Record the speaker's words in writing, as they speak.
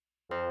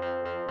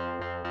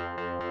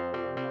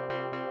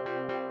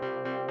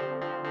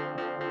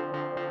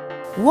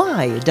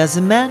Why does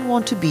a man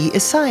want to be a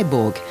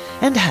cyborg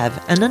and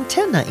have an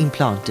antenna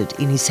implanted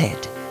in his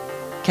head?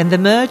 Can the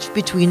merge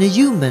between a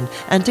human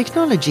and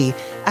technology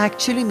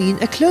actually mean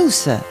a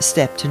closer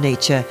step to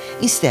nature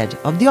instead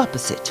of the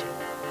opposite?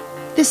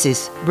 This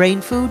is Brain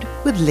Food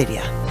with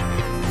Lydia.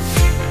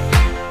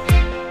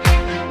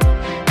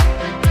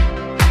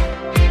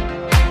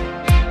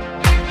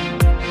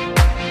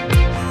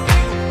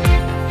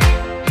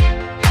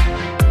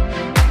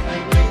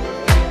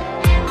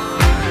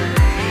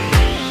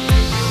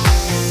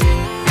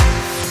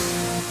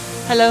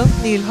 Hello,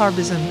 Neil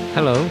Harbisson.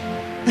 Hello.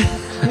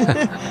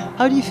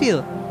 How do you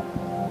feel?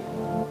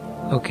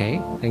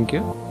 Okay, thank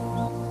you.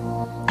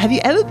 Have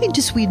you ever been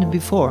to Sweden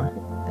before?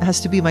 It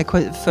has to be my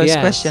first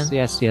question.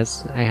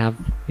 Yes, I have.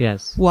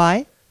 Yes.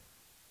 Why?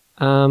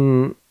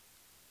 I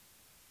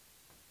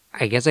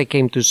guess I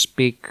came to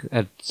speak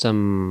at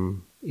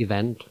some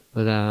event,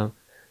 but I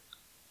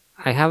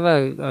have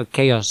a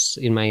chaos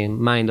in my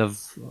mind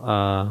of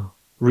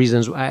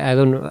reasons. I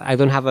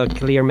don't have a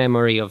clear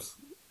memory of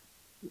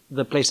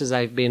the places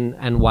I've been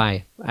and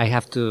why. I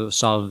have to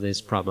solve this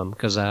problem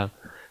because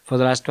for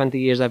the last 20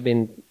 years I've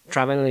been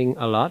traveling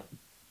a lot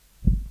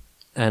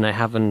and I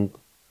haven't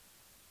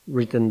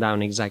written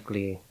down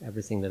exactly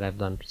everything that I've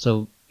done.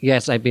 So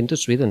yes, I've been to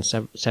Sweden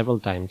several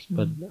times,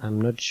 but I'm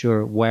not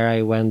sure where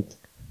I went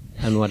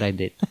and what I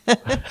did.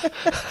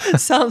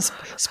 Sounds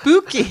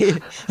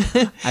spooky.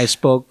 I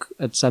spoke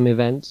at some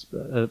events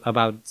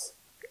about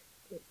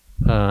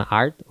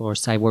art or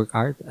cyborg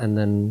art, and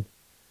then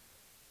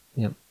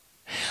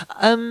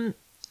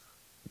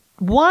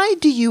why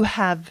do you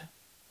have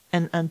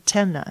an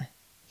antenna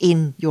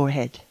in your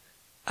head?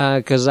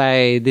 Because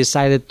I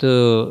decided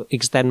to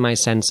extend my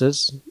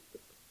senses.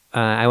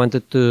 I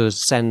wanted to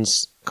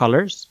sense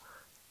colors.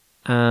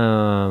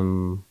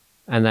 And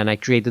then I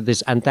created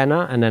this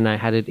antenna and then I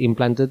had it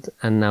implanted,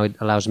 and now it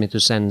allows me to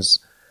sense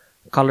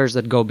colors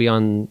that go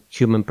beyond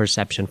human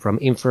perception, from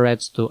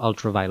infrareds to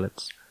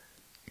ultraviolets.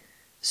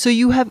 So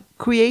you have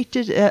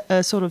created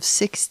a sort of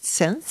sixth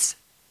sense?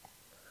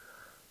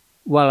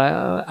 Well,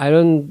 I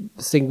don't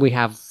think we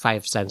have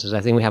 5 senses.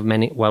 I think we have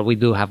many. Well, we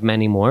do have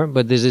many more,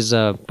 but this is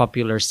a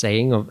popular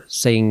saying of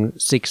saying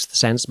sixth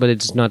sense, but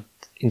it's not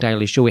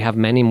entirely true. We have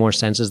many more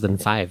senses than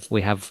 5.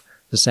 We have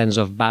the sense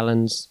of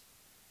balance,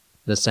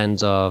 the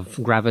sense of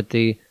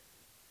gravity,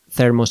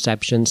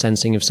 thermoception,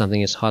 sensing if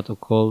something is hot or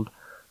cold,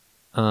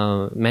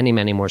 many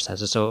more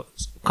senses. So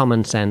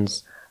common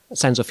sense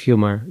of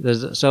humor.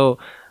 So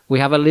we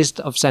have a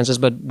list of senses,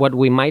 but what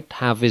we might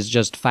have is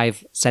just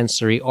 5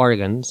 sensory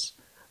organs,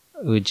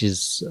 which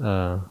is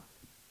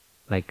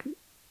like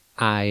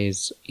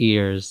eyes,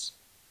 ears,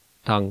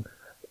 tongue.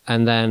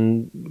 And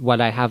then what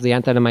I have, the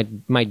antenna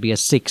might be a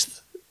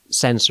 6th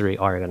sensory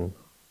organ.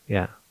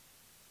 Yeah.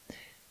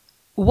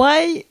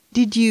 Why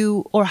did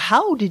you, or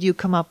how did you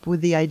come up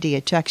with the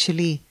idea to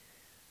actually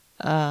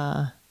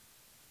prolong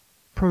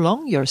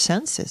your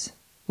senses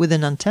with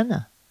an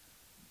antenna?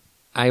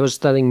 I was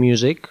studying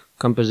music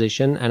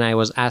composition and I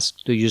was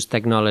asked to use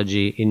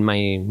technology in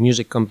my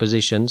music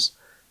compositions.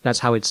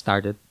 That's how it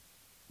started.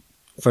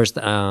 First,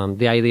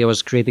 the idea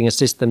was creating a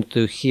system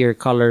to hear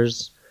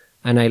colors,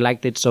 and I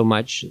liked it so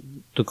much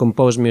to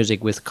compose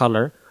music with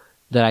color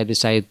that I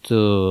decided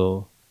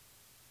to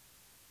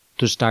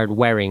start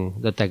wearing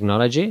the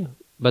technology.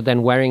 But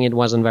then wearing it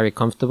wasn't very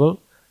comfortable,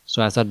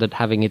 so I thought that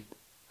having it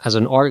as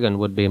an organ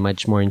would be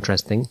much more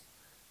interesting.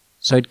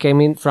 So it came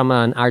in from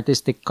an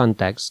artistic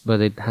context,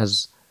 but it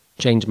has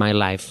changed my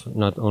life,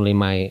 not only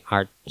my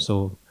art.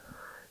 So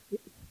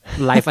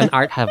life and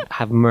art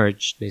have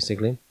merged,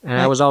 basically.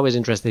 And I was always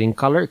interested in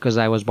color because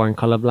I was born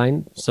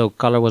colorblind. So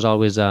color was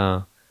always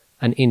an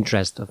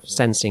interest of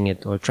sensing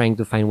it or trying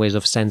to find ways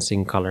of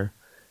sensing color.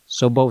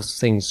 So both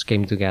things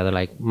came together,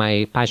 like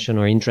my passion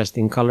or interest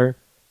in color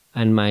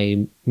and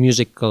my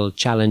musical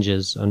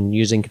challenges on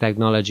using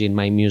technology in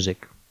my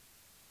music.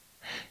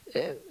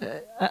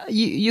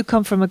 You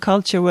come from a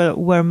culture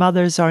where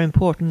mothers are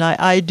important.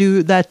 I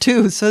do that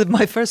too. So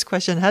my first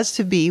question has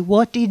to be,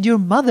 what did your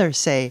mother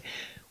say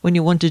when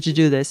you wanted to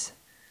do this?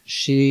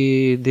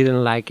 She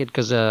didn't like it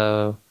because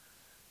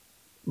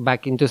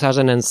back in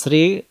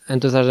 2003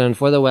 and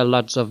 2004, there were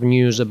lots of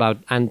news about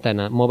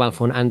mobile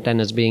phone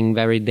antennas being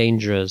very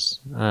dangerous.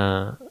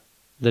 The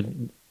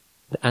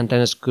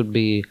antennas could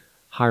be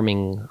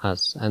harming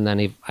us. And then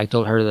if I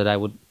told her that I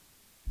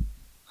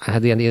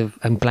had the idea of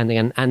implanting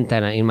an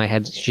antenna in my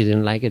head, she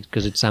didn't like it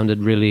because it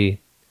sounded really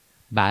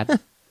bad.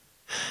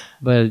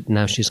 But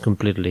now she's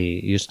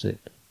completely used to it.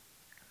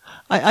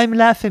 I'm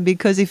laughing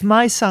because if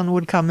my son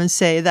would come and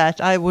say that,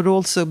 I would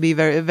also be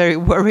very, very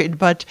worried.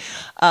 But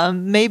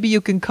maybe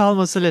you can calm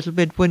us a little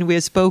bit when we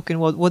have spoken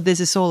what this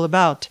is all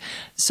about.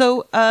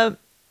 So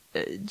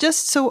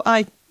just so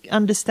I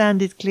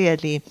understand it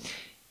clearly,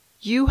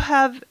 you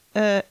have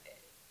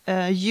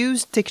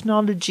used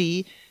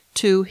technology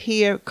to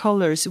hear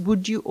colors.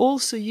 Would you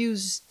also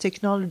use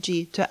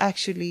technology to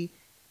actually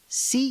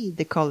see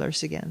the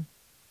colors again?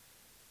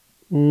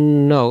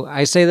 No,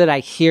 I say that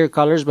I hear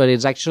colors, but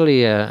it's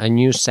actually a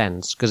new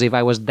sense. Because if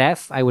I was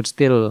deaf, I would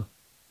still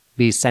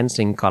be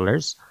sensing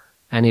colors.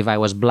 And if I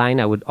was blind,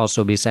 I would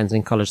also be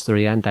sensing colors through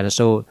the antenna.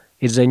 So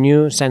it's a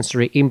new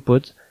sensory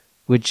input,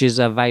 which is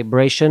a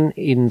vibration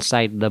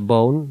inside the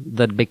bone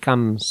that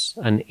becomes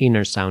an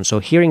inner sound. So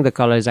hearing the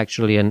color is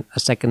actually a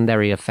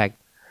secondary effect.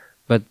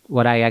 But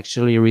what I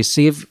actually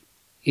receive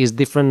is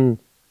different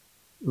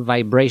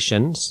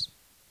vibrations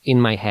in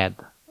my head,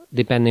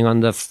 depending on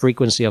the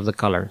frequency of the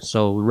color. So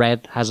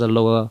red has a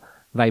lower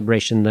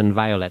vibration than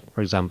violet,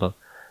 for example.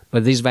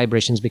 But these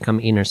vibrations become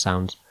inner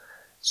sounds.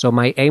 So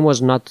my aim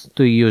was not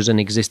to use an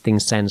existing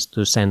sense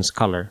to sense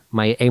color.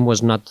 My aim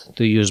was not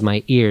to use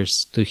my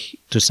ears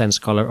to sense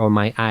color or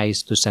my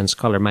eyes to sense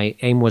color. My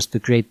aim was to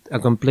create a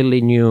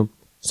completely new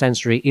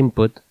sensory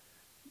input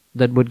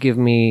that would give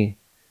me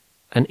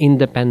an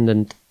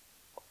independent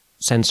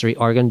sensory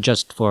organ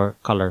just for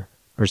color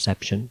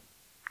perception.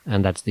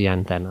 And that's the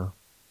antenna.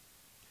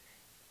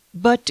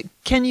 But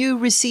can you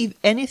receive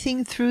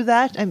anything through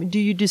that? I mean, do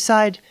you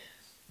decide,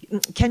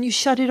 can you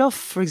shut it off,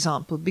 for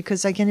example?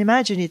 Because I can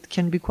imagine it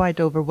can be quite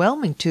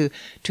overwhelming to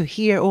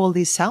hear all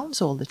these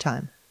sounds all the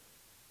time.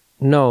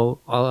 No,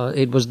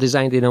 it was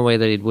designed in a way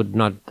that it would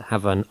not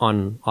have an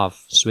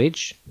on-off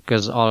switch,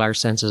 because all our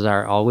senses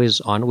are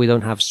always on. We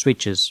don't have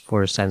switches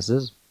for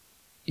senses.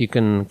 You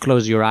can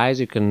close your eyes,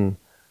 you can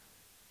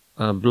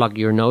block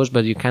your nose,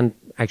 but you can't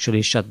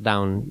actually shut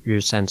down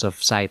your sense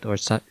of sight or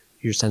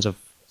your sense of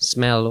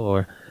smell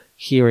or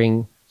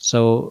hearing.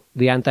 So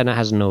the antenna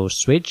has no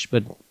switch,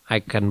 but I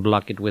can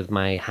block it with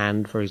my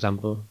hand, for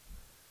example.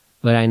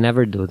 But I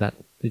never do that.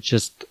 It's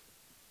just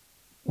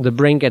the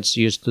brain gets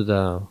used to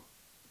the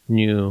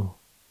new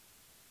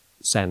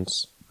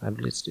sense. At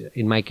least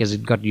in my case,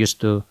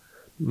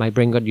 my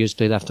brain got used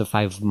to it after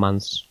 5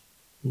 months.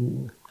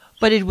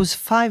 But it was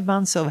 5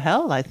 months of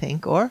hell, I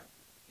think, or?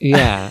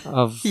 Yeah,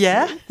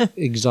 yeah.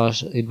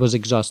 It was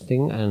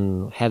exhausting,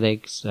 and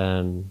headaches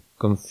and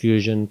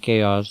confusion,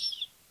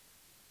 chaos,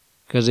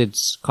 because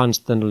it's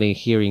constantly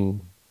hearing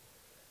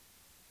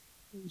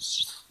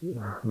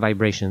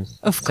vibrations,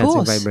 of course,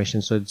 sensing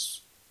vibrations. So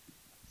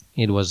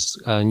it was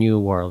a new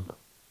world.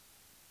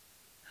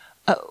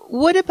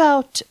 What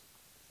about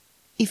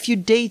if you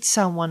date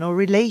someone or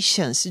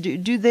relations?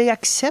 Do they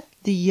accept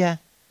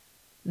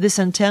this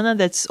antenna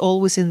that's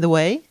always in the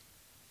way?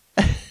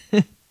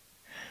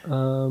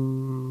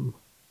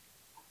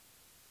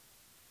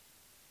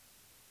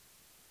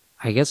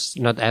 I guess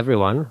not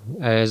everyone.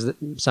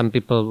 Some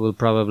people will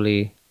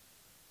probably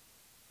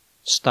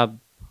stop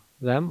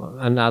them,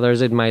 and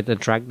others it might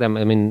attract them.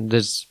 I mean,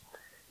 this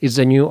is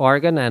a new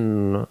organ,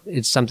 and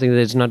it's something that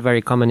is not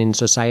very common in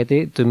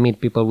society to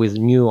meet people with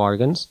new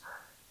organs.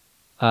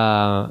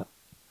 And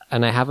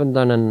I haven't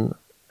done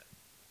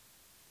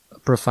a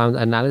profound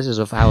analysis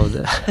of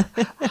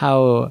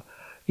how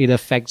it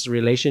affects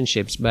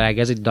relationships, but I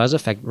guess it does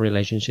affect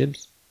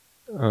relationships.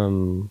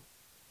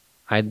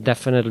 I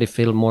definitely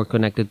feel more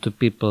connected to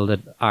people that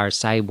are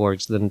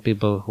cyborgs than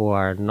people who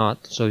are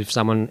not. So if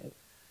someone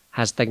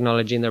has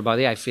technology in their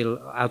body, I feel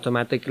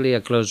automatically a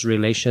close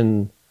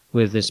relation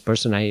with this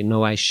person. I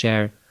know I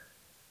share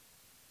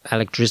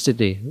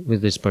electricity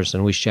with this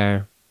person. We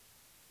share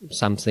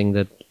something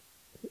that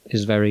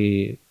is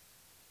very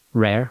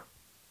rare.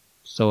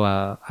 So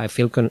I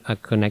feel a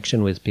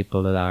connection with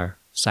people that are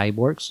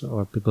cyborgs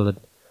or people that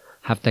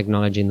have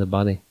technology in the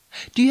body.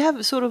 Do you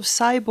have sort of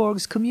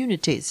cyborgs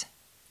communities?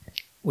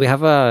 We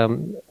have a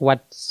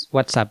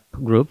WhatsApp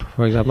group,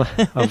 for example,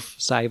 of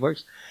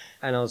cyborgs.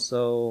 And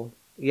also,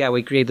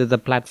 we created the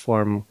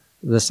platform,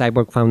 the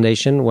Cyborg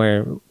Foundation,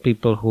 where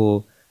people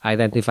who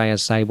identify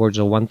as cyborgs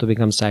or want to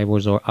become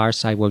cyborgs or are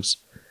cyborgs,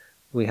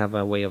 we have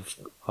a way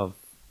of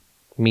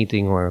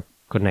meeting or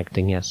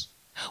connecting, yes.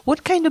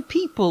 What kind of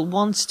people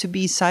wants to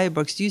be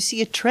cyborgs? Do you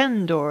see a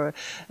trend or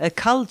a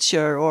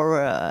culture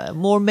or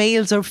more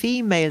males or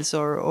females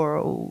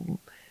or?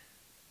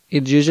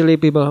 It's usually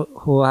people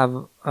who have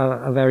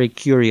a very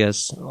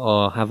curious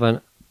or have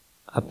a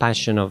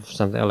passion of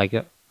something, like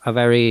a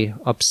very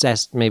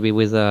obsessed maybe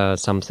with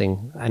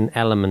something, an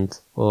element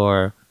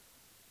or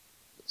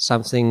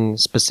something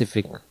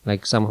specific,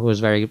 like someone who is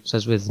very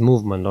obsessed with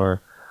movement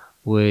or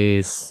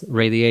with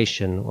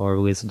radiation or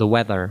with the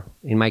weather.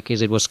 In my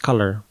case, it was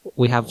color.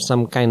 We have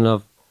some kind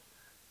of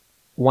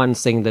one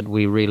thing that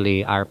we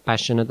really are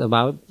passionate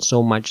about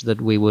so much that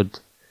we would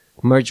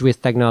merge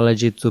with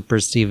technology to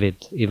perceive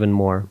it even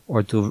more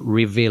or to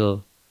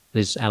reveal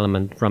this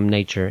element from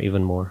nature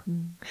even more.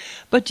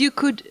 But you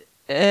could,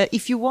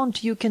 if you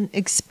want, you can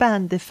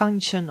expand the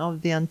function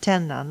of the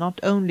antenna, not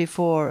only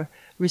for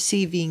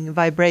receiving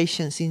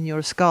vibrations in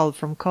your skull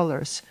from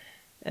colors.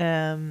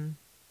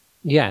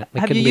 Yeah,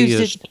 it can be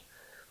used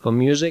for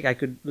music. I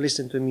could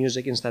listen to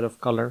music instead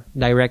of color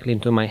directly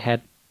into my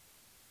head,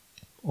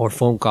 or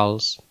phone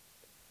calls.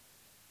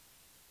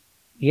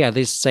 Yeah,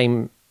 this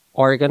same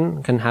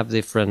organ can have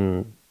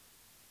different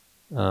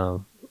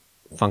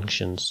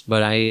functions,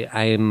 but I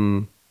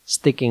am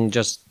sticking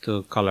just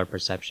to color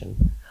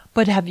perception.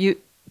 But have you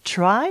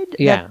tried?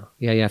 Yeah,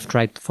 I've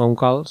tried phone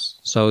calls.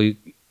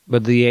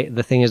 But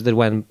the thing is that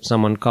when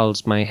someone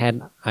calls my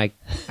head,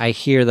 I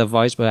hear the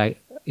voice, but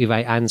if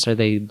I answer,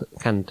 they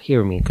can't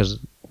hear me because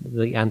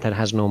the antenna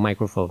has no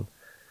microphone.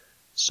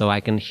 So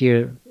I can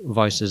hear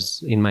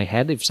voices in my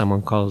head if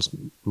someone calls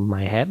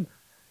my head,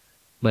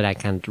 but I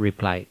can't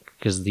reply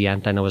because the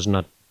antenna was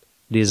not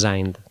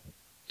designed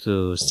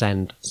to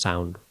send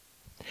sound.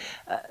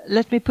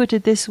 Let me put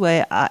it this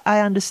way.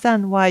 I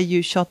understand why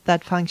you shot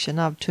that function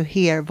up to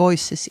hear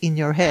voices in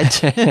your head.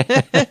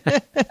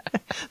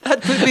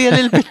 That would be a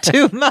little bit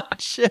too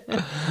much.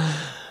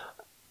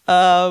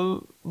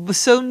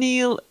 So,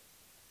 Neil,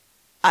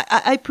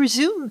 I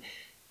presume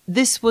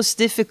this was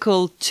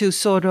difficult to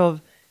sort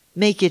of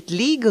make it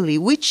legally.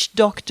 Which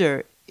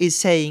doctor is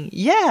saying,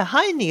 yeah,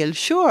 hi, Neil,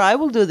 sure, I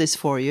will do this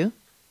for you?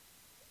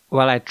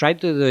 Well, I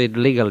tried to do it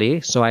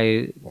legally, so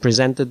I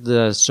presented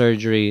the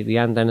surgery, the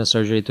antenna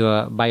surgery, to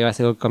a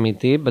bioethical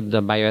committee, but the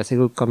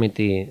bioethical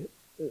committee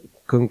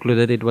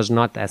concluded it was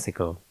not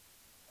ethical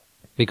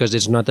because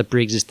it's not a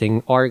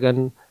pre-existing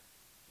organ,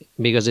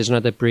 because it's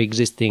not a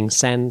pre-existing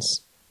sense.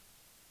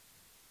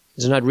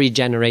 It's not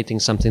regenerating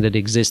something that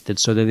existed,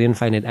 so they didn't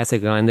find it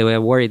ethical, and they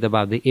were worried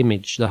about the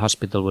image the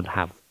hospital would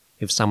have.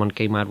 If someone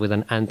came out with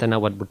an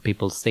antenna, what would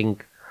people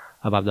think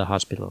about the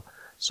hospital?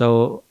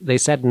 So they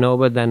said no,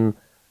 but then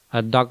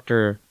a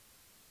doctor,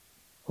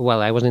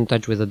 well, I was in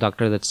touch with a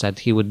doctor that said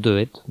he would do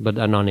it, but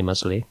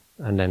anonymously,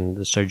 and then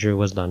the surgery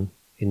was done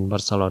in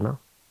Barcelona.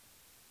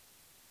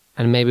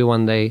 And maybe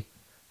one day,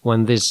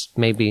 when this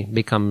maybe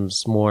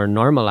becomes more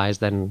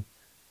normalized, then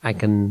I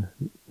can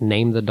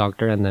name the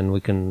doctor and then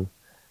we can,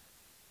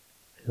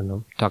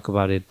 talk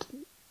about it.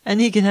 And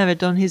he can have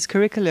it on his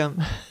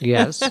curriculum.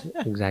 Yes,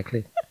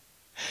 exactly.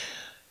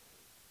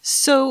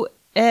 So,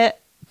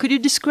 could you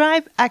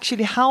describe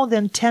actually how the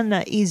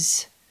antenna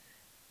is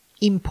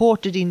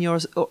imported in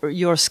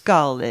your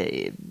skull?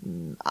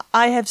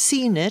 I have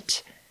seen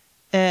it,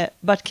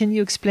 but can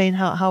you explain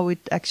how it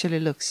actually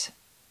looks?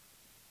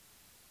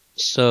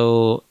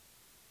 So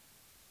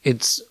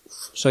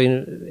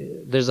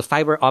there's a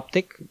fiber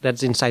optic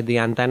that's inside the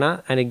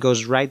antenna, and it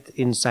goes right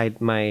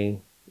inside my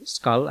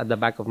skull at the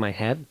back of my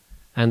head,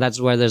 and that's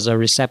where there's a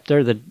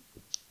receptor that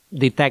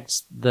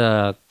detects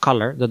the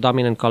color, the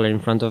dominant color in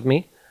front of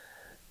me.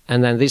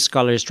 And then this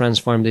color is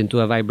transformed into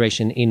a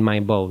vibration in my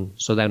bone.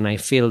 So then I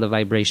feel the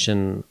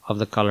vibration of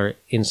the color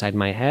inside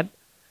my head.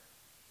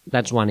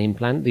 That's one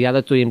implant. The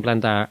other two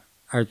implants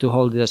are to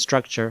hold the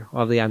structure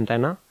of the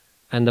antenna.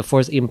 And the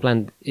fourth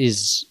implant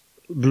is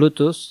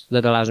Bluetooth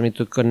that allows me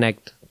to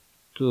connect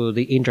to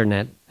the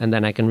internet. And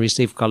then I can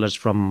receive colors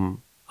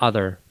from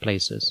other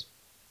places.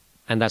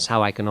 And that's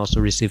how I can also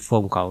receive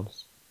phone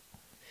calls.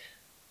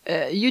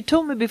 You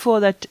told me before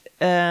that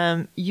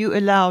you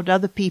allowed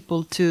other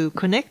people to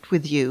connect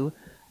with you,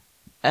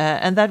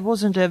 and that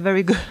wasn't a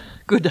very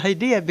good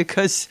idea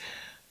because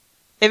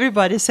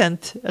everybody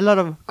sent a lot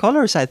of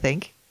colors, I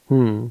think.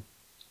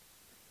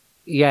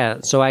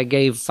 Yeah, so I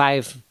gave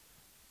 5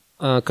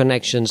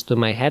 connections to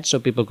my head so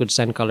people could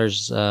send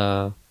colors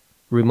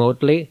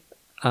remotely.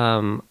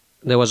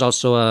 There was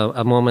also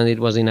a moment, it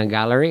was in a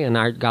gallery, an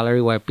art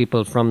gallery, where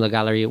people from the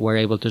gallery were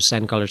able to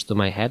send colors to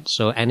my head.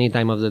 So any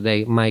time of the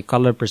day, my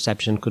color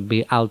perception could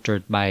be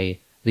altered by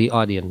the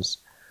audience.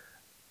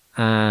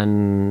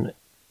 And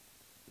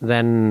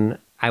then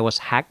I was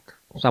hacked.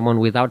 Someone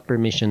without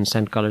permission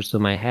sent colors to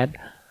my head.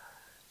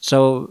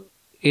 So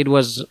it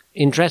was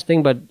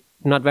interesting, but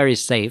not very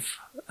safe.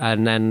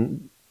 And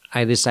then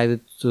I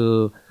decided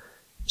to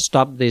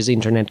stop these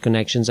internet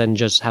connections and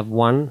just have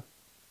one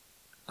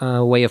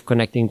way of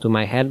connecting to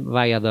my head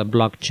via the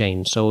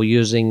blockchain. So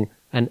using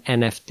an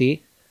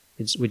NFT,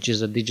 which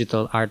is a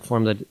digital art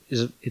form that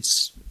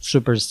it's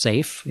super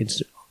safe.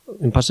 It's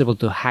impossible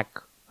to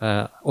hack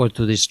or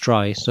to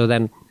destroy. So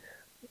then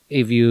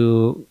if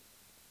you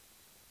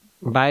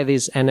buy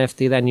this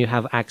NFT, then you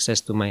have access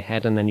to my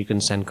head and then you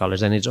can send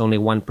colors. And it's only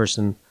one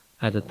person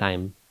at a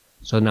time.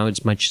 So now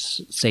it's much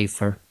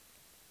safer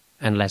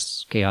and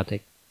less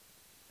chaotic.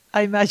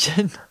 I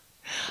imagine.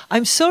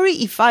 I'm sorry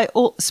if I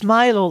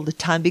smile all the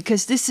time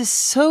because this is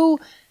so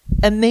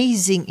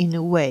amazing in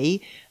a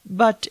way.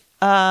 But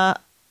the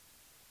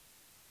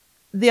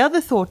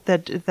other thought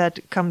that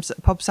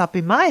pops up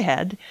in my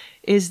head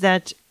is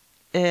that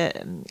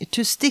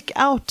to stick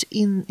out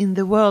in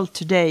the world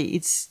today,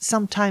 it's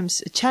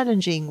sometimes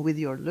challenging with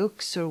your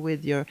looks or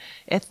with your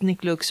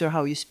ethnic looks or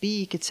how you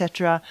speak,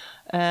 etc.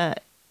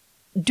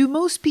 Do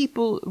most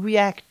people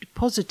react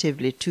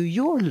positively to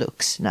your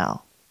looks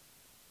now?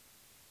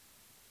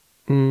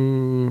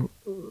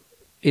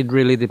 It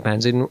really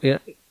depends.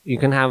 You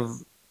can have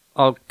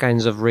all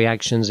kinds of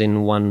reactions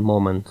in one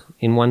moment.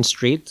 In one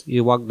street,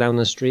 you walk down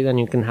the street and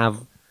you can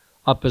have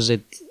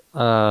opposite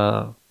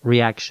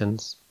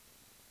reactions.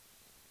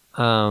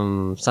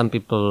 Some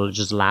people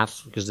just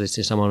laugh because they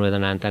see someone with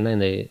an antenna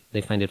and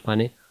they find it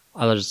funny.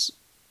 Others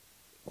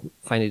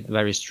find it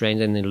very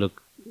strange and they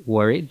look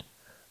worried.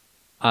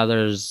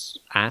 Others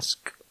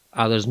ask.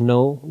 Others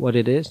know what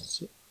it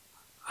is.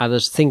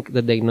 Others think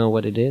that they know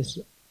what it is.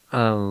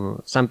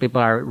 Some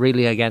people are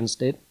really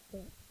against it,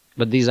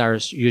 but these are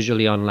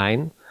usually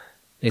online.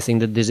 They think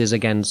that this is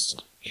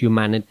against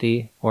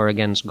humanity or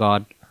against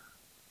God.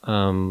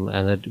 and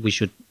that we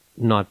should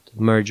not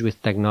merge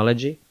with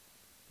technology.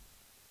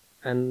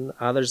 And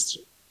others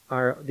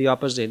are the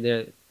opposite.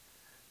 They're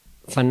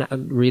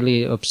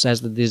really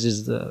obsessed that this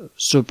is the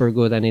super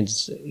good and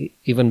it's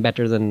even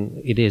better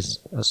than it is.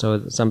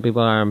 So some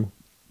people are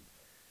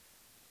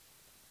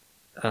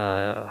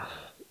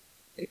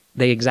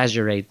they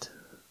exaggerate.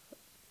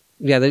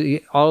 Yeah,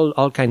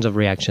 all kinds of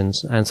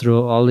reactions. And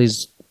through all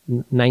these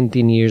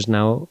 19 years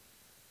now,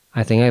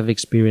 I think I've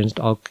experienced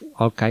all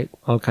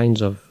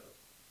kinds of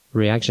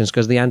reactions,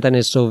 because the antenna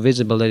is so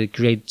visible that it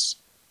creates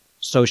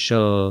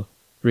social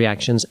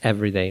reactions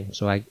every day.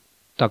 So I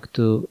talk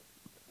to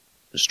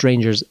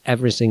strangers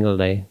every single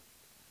day.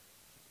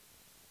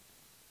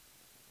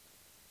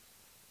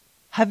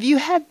 Have you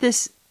had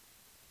this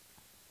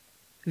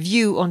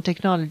view on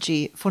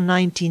technology for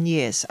 19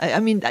 years? I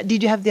mean,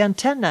 did you have the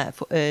antenna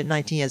for,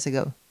 19 years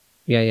ago?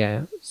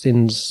 Yeah.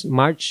 Since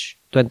March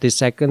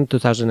 22nd,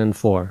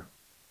 2004.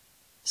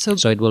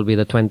 So it will be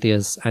the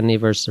 20th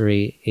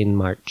anniversary in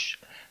March.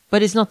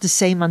 But it's not the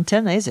same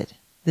antenna, is it?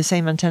 The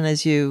same antenna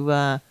as you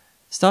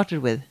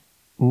started with?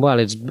 Well,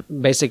 it's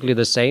basically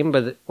the same,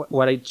 but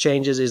what it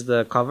changes is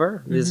the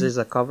cover. This is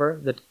a cover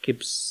that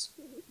keeps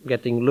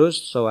getting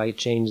loose, so I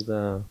changed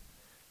the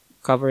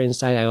cover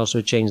inside. I also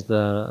changed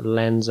the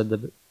lens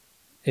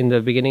in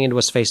the beginning it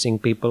was facing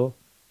people.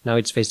 Now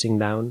it's facing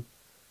down,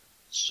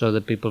 so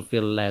that people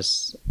feel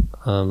less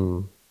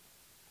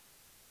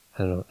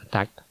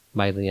attacked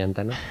by the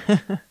antenna.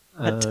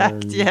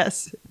 Attacked,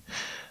 yes.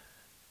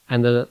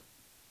 And the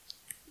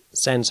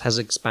sense has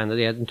expanded.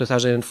 Yeah, in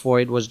 2004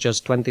 it was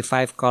just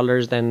 25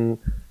 colors. Then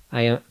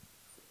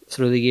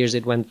through the years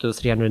it went to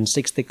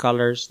 360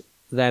 colors.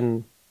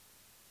 Then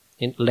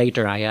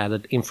later I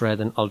added infrared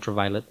and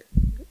ultraviolet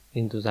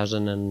in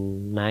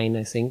 2009,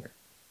 I think.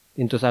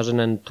 In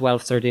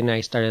 2012-13 I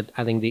started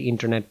adding the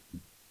internet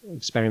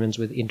experiments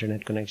with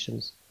internet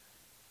connections.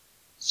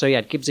 So yeah,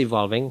 it keeps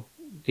evolving.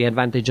 The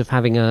advantage of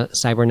having a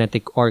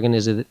cybernetic organ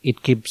is that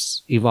it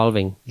keeps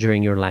evolving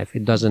during your life.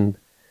 It doesn't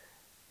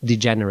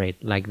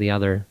degenerate like the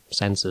other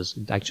senses.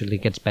 It actually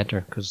gets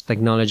better because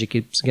technology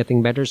keeps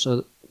getting better,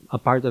 so a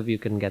part of you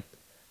can get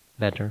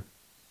better.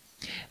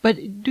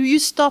 But do you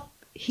stop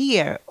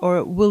here,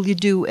 or will you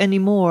do any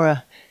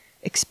more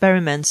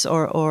experiments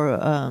or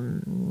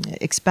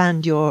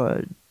expand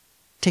your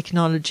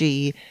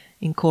technology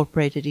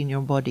incorporated in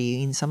your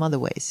body in some other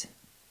ways?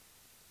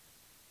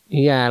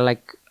 Yeah,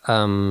 like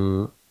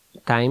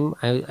time.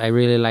 I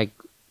really like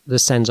the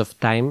sense of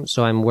time,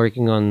 so I'm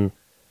working on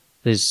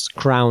this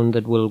crown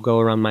that will go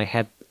around my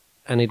head,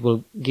 and it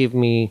will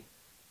be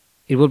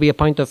a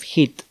point of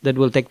heat that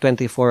will take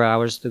 24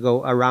 hours to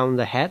go around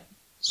the head.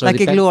 So like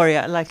a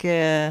Gloria, like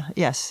a,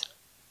 yes.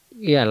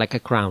 Yeah, like a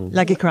crown.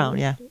 Like a crown,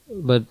 yeah.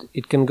 But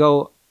it can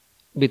go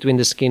between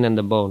the skin and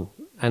the bone.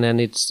 And then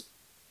if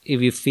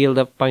you feel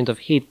the point of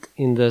heat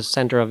in the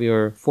center of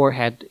your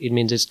forehead, it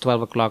means it's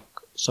 12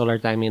 o'clock solar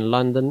time in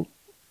London.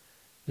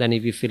 Then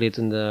if you feel it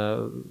in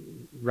the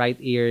right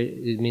ear,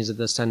 it means that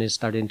the sun is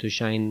starting to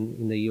shine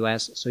in the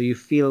US. So you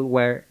feel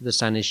where the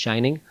sun is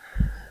shining.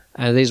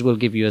 And this will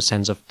give you a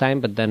sense of time.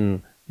 But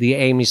then the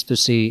aim is to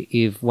see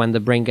if when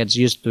the brain gets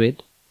used to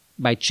it,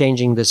 by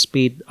changing the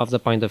speed of the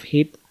point of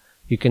heat,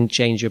 you can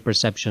change your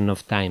perception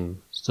of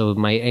time. So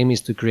my aim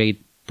is to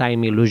create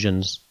time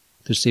illusions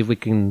to see if we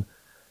can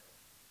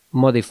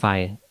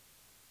modify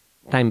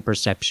time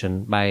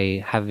perception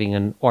by having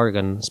an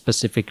organ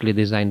specifically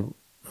designed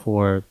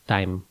for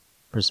time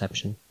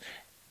perception.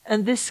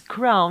 And this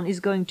crown is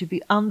going to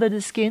be under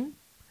the skin?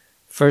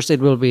 First it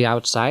will be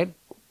outside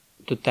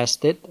to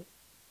test it.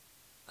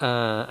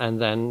 And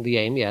then the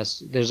aim,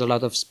 yes, there's a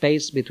lot of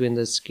space between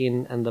the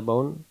skin and the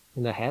bone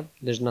in the head.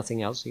 There's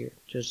nothing else here,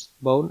 just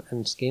bone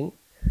and skin.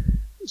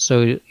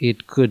 So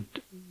it could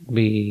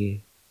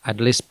be at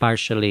least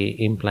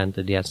partially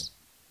implanted, yes.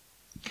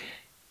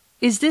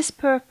 Is this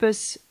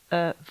purpose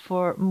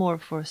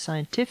for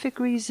scientific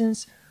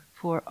reasons,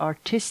 for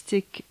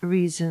artistic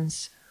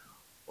reasons,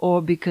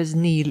 or because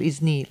Neil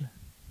is Neil?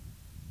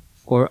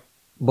 For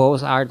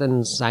both art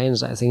and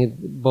science, I think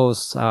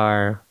both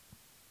are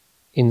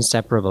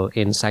inseparable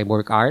in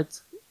cyborg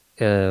art,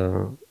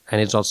 and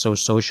it's also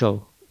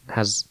social. It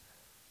has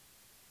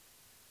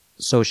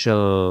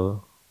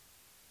social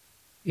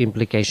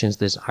implications,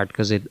 this art,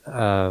 because it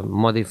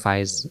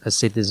modifies a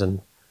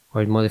citizen,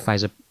 or it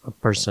modifies a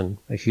person,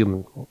 a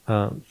human.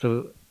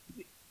 So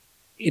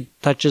it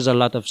touches a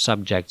lot of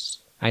subjects: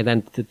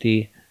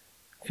 identity,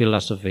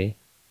 philosophy,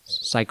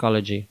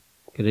 psychology.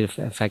 It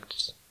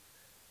affects.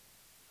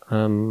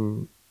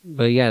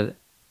 But yeah,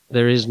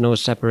 there is no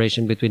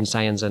separation between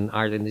science and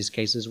art in these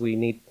cases. We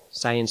need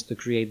science to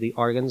create the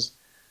organs,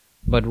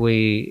 but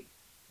we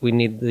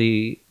need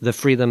the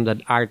freedom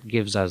that art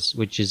gives us,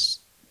 which is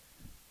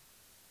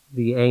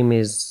the aim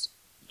is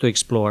to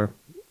explore,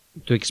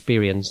 to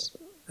experience,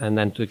 and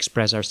then to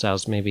express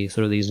ourselves maybe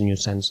through these new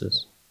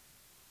senses.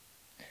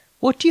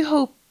 What do you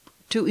hope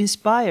to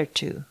inspire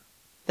to?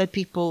 That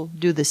people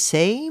do the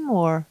same,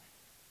 or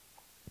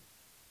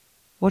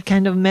what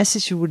kind of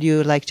message would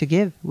you like to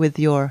give with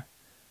your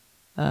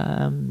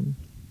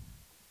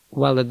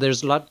Well, that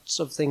there's lots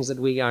of things that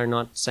we are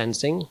not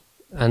sensing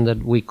and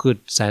that we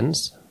could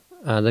sense,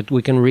 that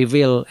we can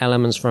reveal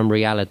elements from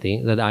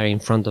reality that are in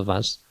front of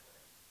us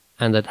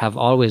and that have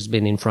always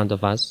been in front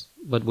of us,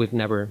 but we've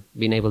never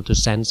been able to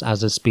sense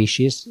as a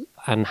species,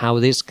 and how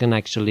this can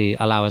actually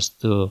allow us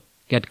to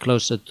get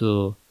closer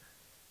to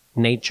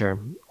nature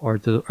or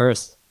to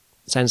Earth.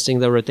 Sensing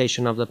the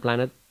rotation of the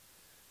planet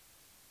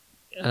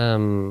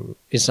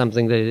is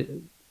something that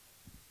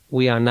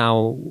we are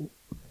now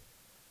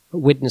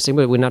witnessing,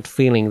 but we're not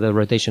feeling the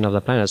rotation of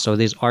the planet. So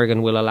this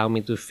organ will allow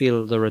me to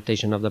feel the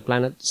rotation of the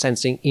planet.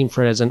 Sensing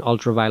infrareds and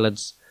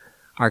ultraviolets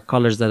are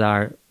colors that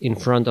are in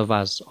front of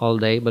us all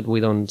day, but we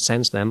don't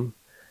sense them.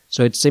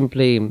 So it's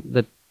simply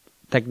that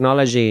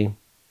technology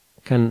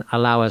can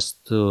allow us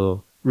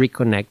to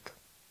reconnect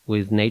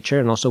with nature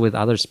and also with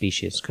other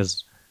species,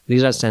 because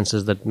these are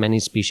senses that many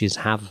species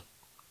have,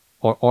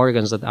 or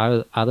organs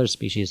that other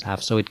species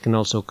have. So it can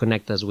also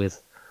connect us with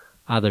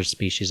other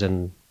species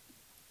and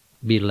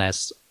be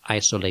less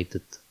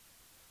isolated.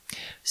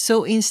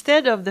 So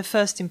instead of the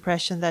first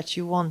impression that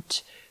you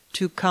want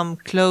to come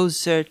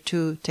closer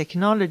to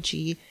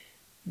technology,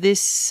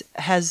 this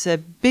has a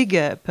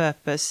bigger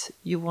purpose.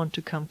 You want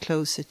to come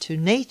closer to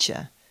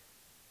nature.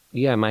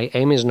 Yeah, my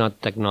aim is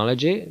not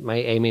technology. My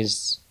aim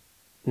is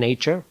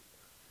nature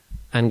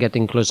and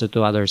getting closer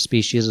to other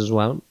species as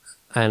well.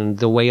 And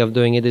the way of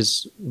doing it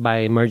is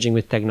by merging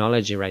with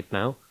technology right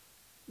now.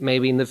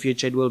 Maybe in the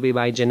future it will be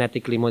by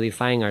genetically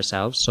modifying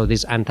ourselves. So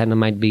this antenna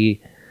might be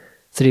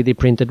 3D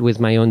printed with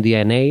my own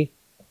DNA.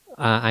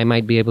 I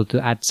might be able to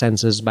add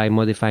sensors by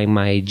modifying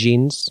my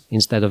genes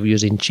instead of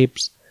using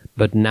chips.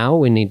 But now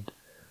we need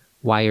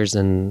wires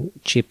and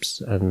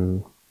chips,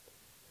 and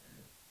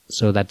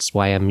so that's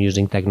why I'm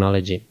using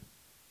technology.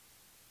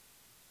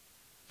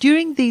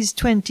 During these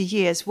 20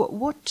 years,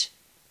 what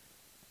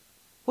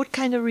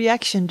kind of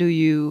reaction do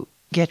you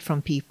get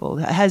from people?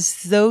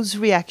 Has those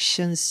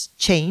reactions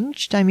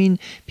changed? I mean,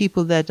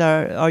 people that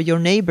are your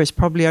neighbors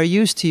probably are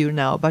used to you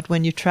now, but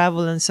when you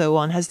travel and so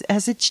on,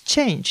 has it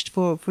changed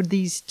for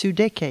these 2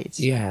 decades?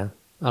 Yeah,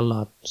 a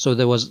lot. So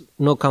there was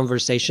no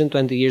conversation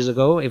 20 years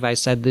ago. If I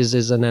said this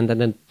is an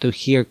antenna to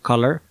hear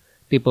color,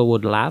 people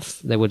would laugh.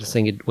 They would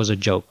think it was a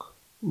joke.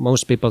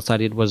 Most people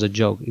thought it was a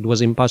joke. It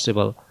was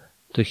impossible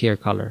to hear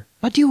color.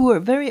 But you were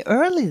very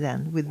early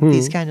then with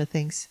these kind of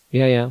things.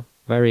 Yeah.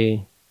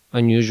 Very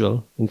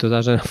unusual. In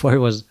 2004 it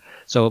was,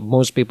 so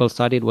most people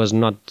thought it was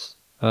not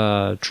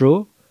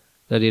true,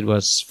 that it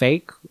was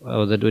fake,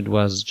 or that it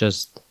was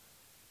just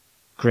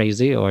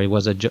crazy, or it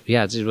was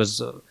it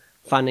was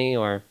funny,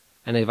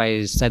 and if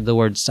I said the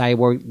word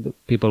cyborg,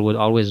 people would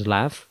always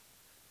laugh.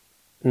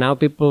 Now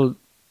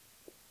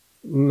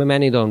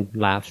many don't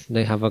laugh.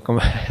 They have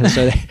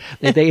so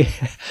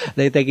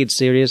they take it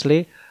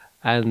seriously,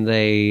 and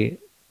they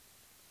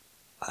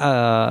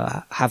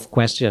have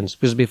questions,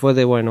 because before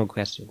there were no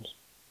questions.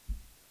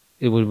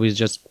 It would be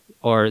just,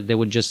 or they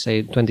would just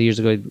say 20 years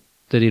ago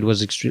that it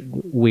was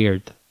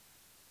weird.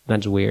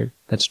 That's weird.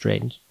 That's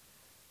strange.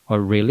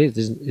 Or really,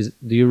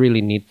 do you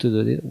really need to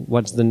do this?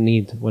 What's the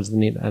need?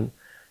 And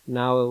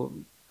now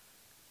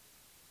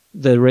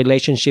the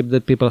relationship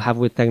that people have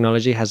with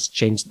technology has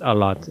changed a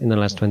lot in the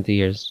last 20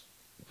 years.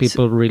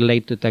 People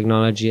relate to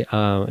technology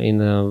in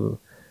a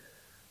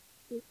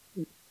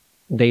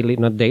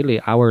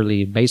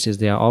hourly basis.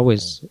 They are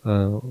always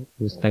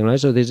with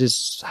technology. So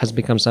this has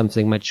become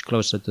something much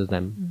closer to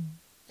them.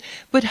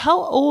 But how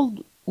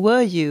old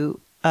were you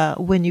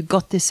when you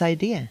got this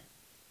idea?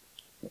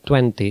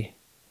 20.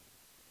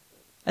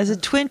 As a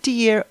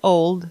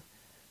 20-year-old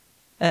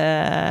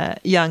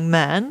young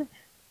man,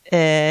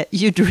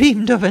 you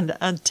dreamed of an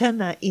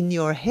antenna in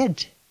your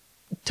head,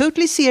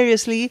 totally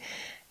seriously.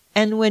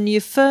 And when you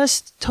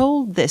first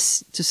told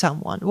this to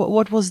someone,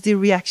 what was the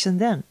reaction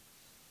then?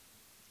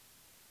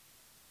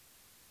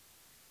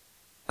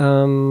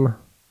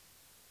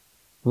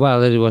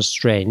 Well, it was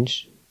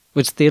strange,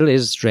 which still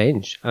is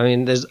strange. I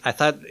mean, I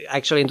thought,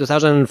 actually in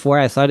 2004,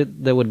 I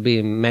thought there would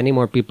be many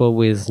more people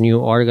with new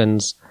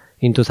organs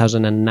in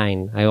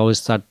 2009. I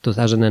always thought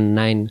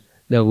 2009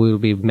 there will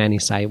be many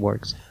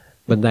cyborgs.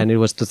 But then it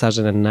was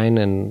 2009,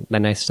 and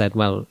then I said,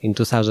 well, in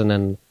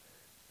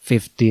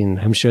 2015,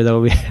 I'm sure there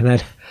will be.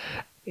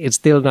 It's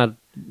still not.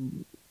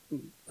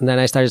 And then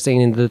I started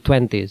saying in the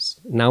 20s.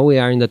 Now we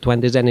are in the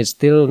 20s, and it's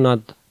still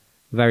not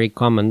very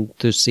common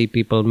to see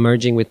people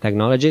merging with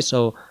technology.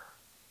 So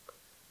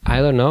I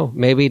don't know.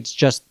 Maybe it's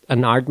just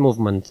an art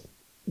movement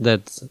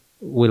that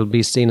will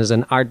be seen as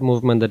an art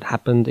movement that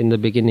happened in the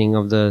beginning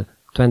of the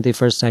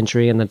 21st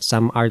century, and that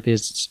some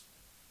artists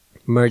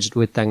merged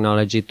with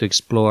technology to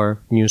explore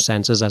new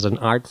senses as an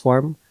art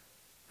form,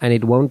 and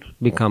it won't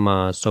become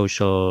a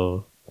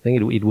social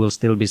thing. It will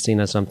still be seen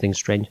as something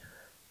strange.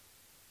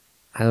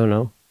 I don't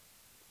know.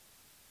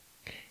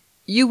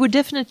 You were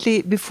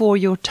definitely before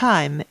your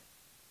time.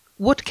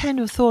 What kind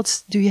of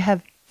thoughts do you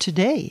have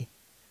today?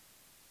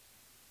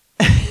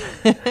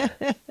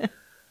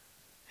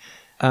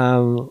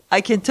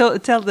 I can tell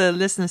the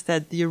listeners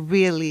that you're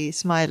really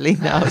smiling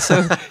now,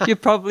 so you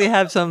probably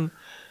have some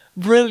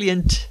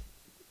brilliant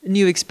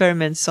new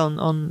experiments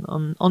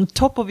on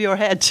top of your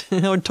head,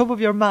 on top of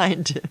your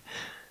mind?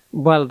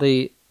 Well,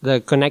 the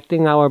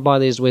connecting our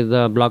bodies with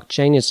the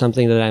blockchain is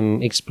something that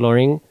I'm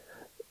exploring.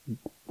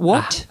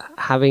 What?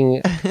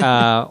 Having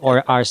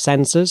or our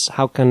senses,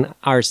 how can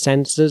our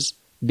senses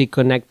be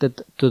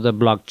connected to the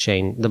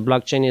blockchain? The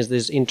blockchain is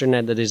this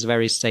internet that is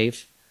very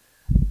safe.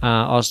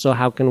 Also,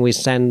 how can we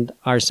send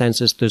our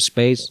senses to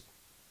space?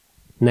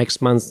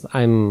 Next month,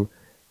 I'm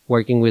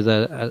working with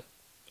a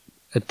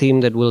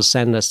team that will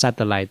send a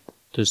satellite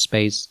to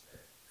space.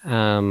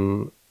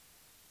 And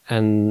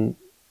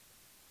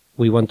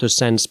we want to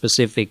send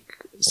specific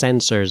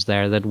sensors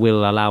there that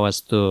will allow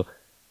us to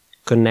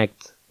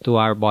connect to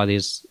our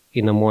bodies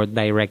in a more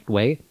direct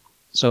way.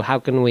 So how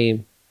can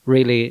we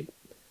really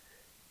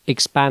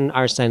expand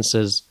our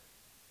senses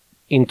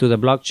into the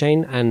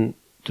blockchain and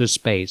to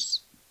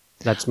space?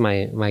 That's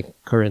my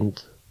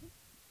current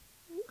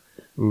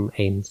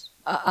aims.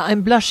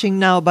 I'm blushing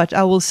now, but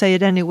I will say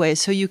it anyway.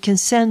 So you can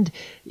send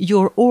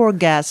your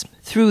orgasm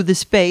through the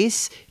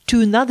space to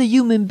another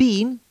human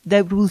being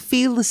that will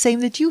feel the same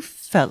that you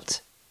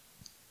felt.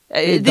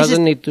 It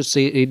doesn't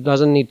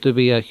need to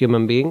be a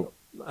human being.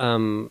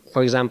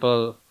 For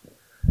example,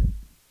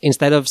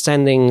 instead of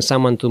sending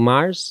someone to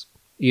Mars,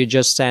 you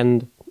just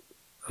send,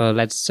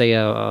 let's say,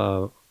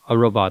 a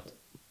robot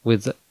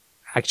with.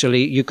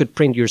 Actually, you could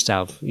print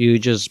yourself. You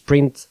just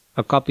print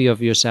a copy of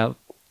yourself.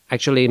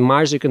 Actually, in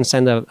Mars, you can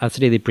send a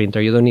 3D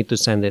printer. You don't need to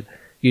send it.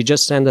 You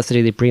just send a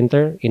 3D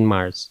printer in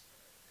Mars.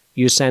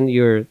 You send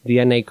your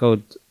DNA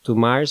code to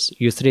Mars.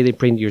 You 3D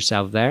print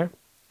yourself there.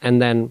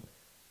 And then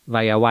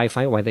via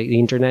Wi-Fi, via the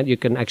internet, you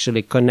can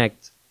actually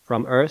connect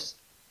from Earth.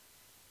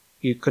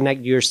 You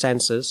connect your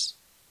senses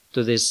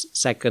to this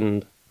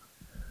second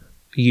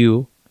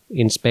you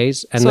in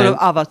space. And sort then, of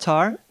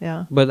avatar,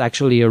 yeah. But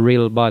actually a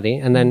real body.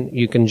 And then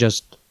you can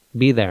just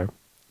be there.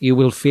 You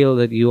will feel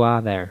that you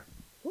are there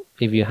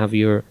if you have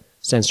your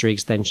sensory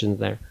extensions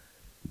there.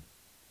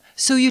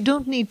 So you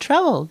don't need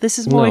travel. This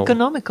is more No.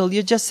 economical.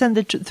 You just send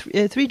a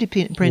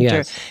 3D printer.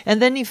 Yes.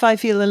 And then if I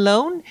feel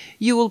alone,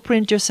 you will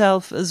print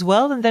yourself as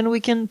well, and then we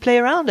can play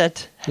around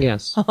it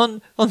Yes.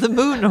 on the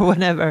moon or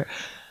whatever.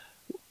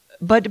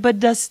 But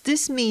does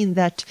this mean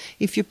that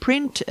if you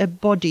print a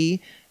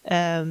body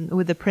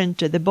with a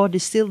printer, the body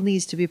still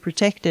needs to be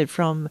protected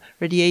from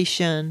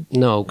radiation?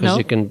 No, because No?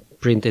 you can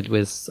print it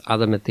with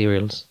other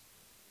materials.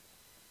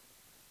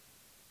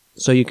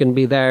 So you can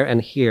be there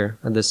and here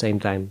at the same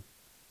time.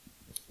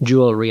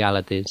 Dual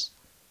realities.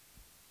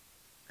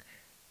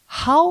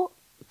 How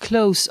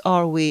close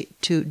are we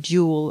to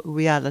dual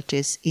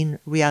realities in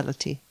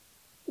reality?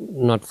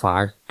 Not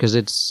far, because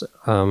it's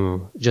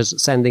just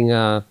sending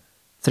a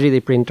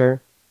 3D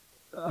printer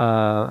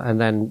and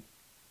then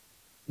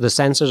the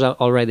sensors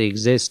already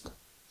exist.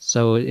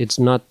 So it's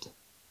not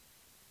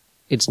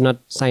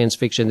science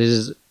fiction. This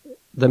is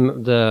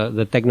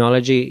the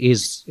technology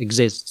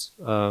exists.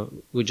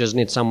 We just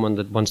need someone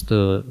that wants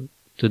to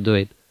do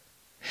it.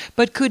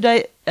 But could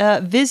I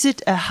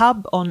visit a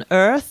hub on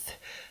Earth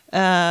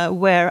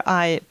where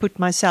I put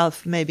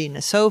myself maybe in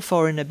a sofa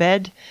or in a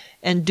bed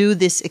and do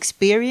this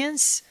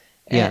experience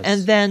Yes.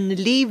 and then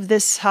leave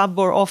this hub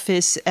or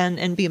office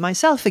and be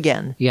myself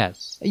again?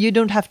 Yes. You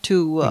don't have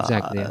to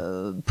Exactly,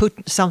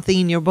 put something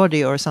in your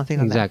body or something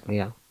like Exactly,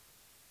 yeah. that.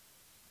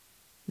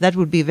 That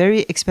would be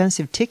very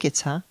expensive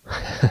tickets, huh?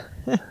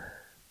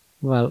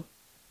 Well,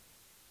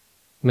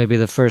 maybe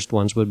the first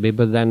ones would be,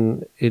 but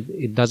then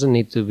it doesn't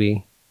need to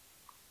be.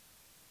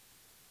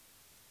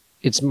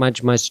 It's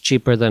much, much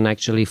cheaper than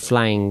actually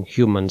flying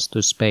humans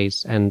to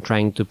space and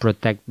trying to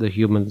protect the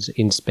humans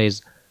in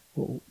space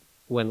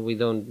when we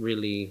don't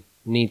really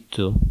need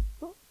to.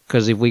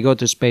 Because if we go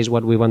to space,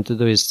 what we want to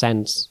do is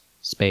sense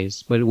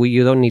space. But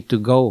you don't need to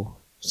go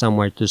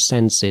somewhere to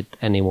sense it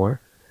anymore.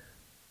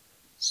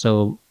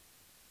 So,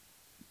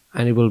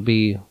 and it won't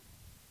be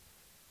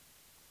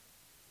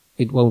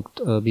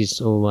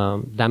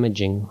so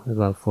damaging as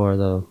well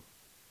for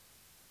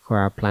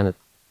our planet.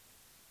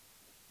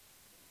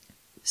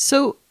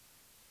 So,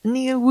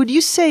 Neil, would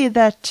you say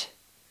that,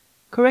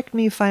 correct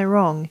me if I'm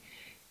wrong,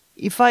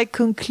 if I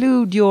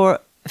conclude your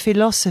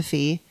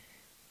philosophy,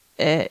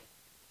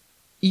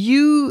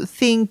 you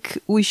think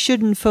we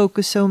shouldn't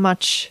focus so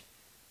much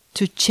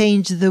to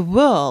change the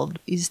world,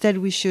 instead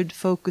we should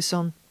focus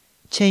on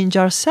change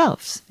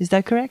ourselves. Is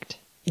that correct?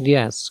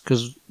 Yes,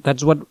 because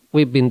that's what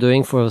we've been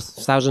doing for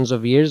thousands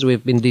of years.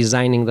 We've been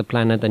designing the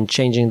planet and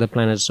changing the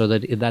planet so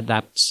that it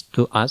adapts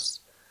to us,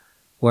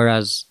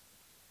 whereas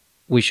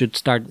we should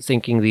start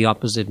thinking the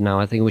opposite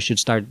now. I think we should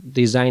start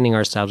designing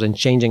ourselves and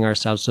changing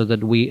ourselves so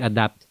that we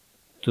adapt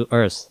to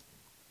Earth.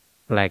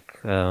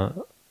 Like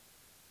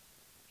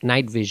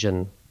night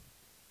vision.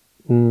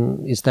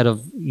 Instead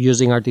of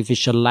using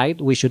artificial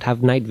light, we should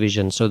have night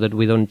vision so that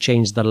we don't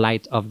change the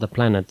light of the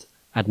planet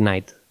at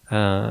night.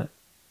 At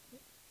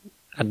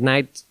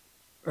night,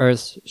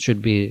 Earth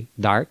should be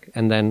dark,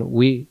 and then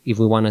if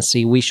we want to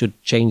see, we should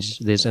change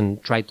this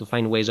and try to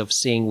find ways of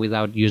seeing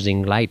without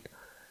using light.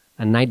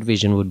 And night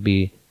vision would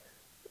be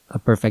a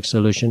perfect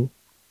solution.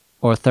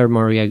 or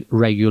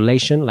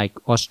thermoregulation, like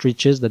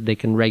ostriches, that they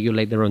can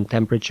regulate their own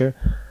temperature.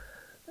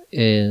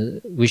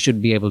 We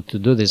should be able to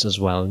do this as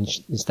well.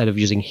 Instead of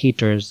using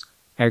heaters,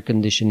 air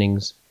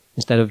conditionings,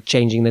 instead of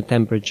changing the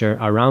temperature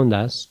around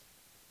us,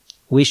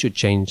 we should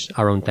change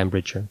our own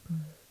temperature.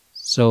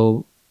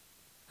 So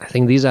I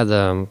think these are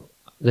the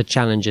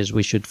challenges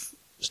we should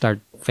start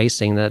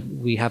facing, that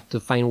we have to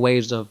find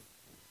ways of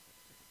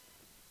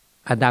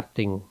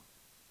adapting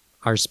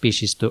our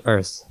species to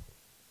Earth.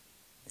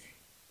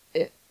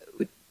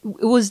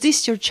 Was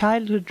this your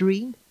childhood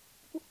dream?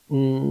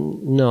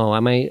 No,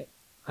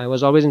 I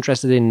was always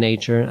interested in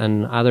nature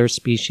and other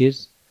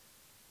species,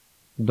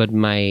 but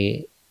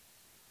my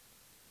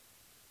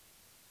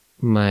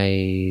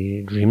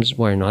dreams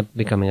were not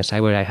becoming a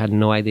cyborg. I had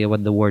no idea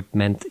what the word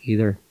meant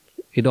either.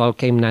 It all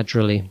came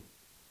naturally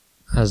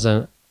as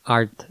an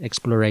art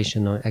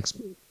exploration or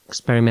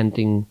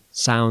experimenting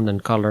sound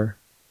and color.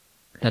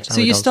 That's how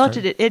so it you all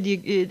started it.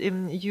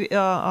 You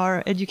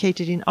are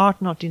educated in art,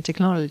 not in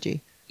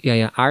technology.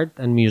 Yeah, art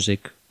and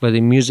music. But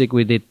in music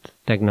we did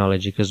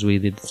technology because we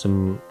did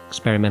some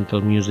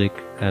experimental music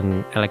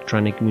and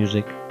electronic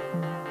music.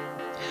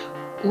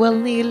 Well,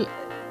 Neil,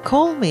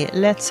 call me.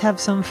 Let's have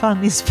some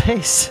fun in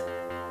space.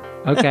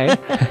 Okay.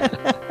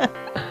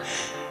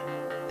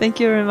 Thank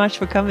you very much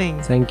for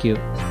coming. Thank you.